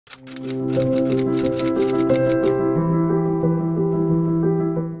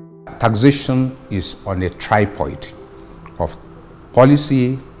Taxation is on a tripod of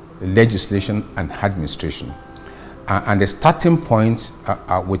policy, legislation, and administration. And the starting point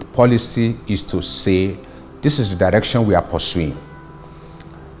with policy is to say, this is the direction we are pursuing.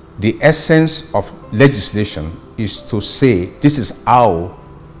 The essence of legislation is to say, this is how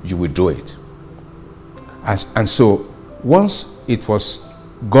you will do it. And so once it was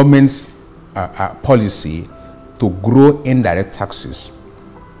government's policy to grow indirect taxes,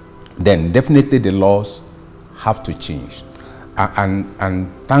 then definitely the laws have to change.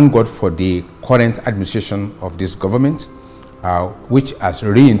 And thank God for the current administration of this government, which has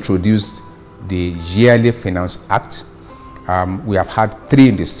reintroduced the Yearly Finance Act. We have had 3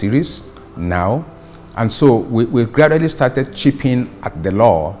 in the series now. And so we gradually started chipping at the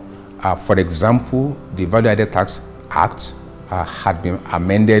law. For example, the Value Added Tax Act had been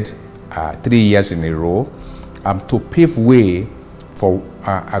amended 3 years in a row to pave way for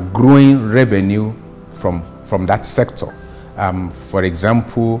a growing revenue from that sector. For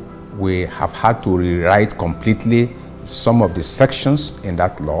example, we have had to rewrite completely some of the sections in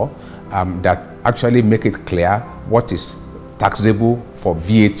that law that actually make it clear what is taxable for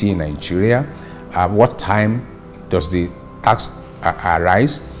VAT in Nigeria, what time does the tax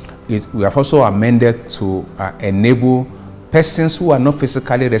arise. We have also amended to enable persons who are not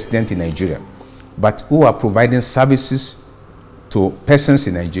physically resident in Nigeria, but who are providing services to persons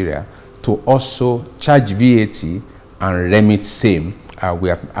in Nigeria to also charge VAT and remit same. We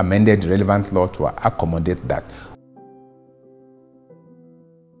have amended the relevant law to accommodate that.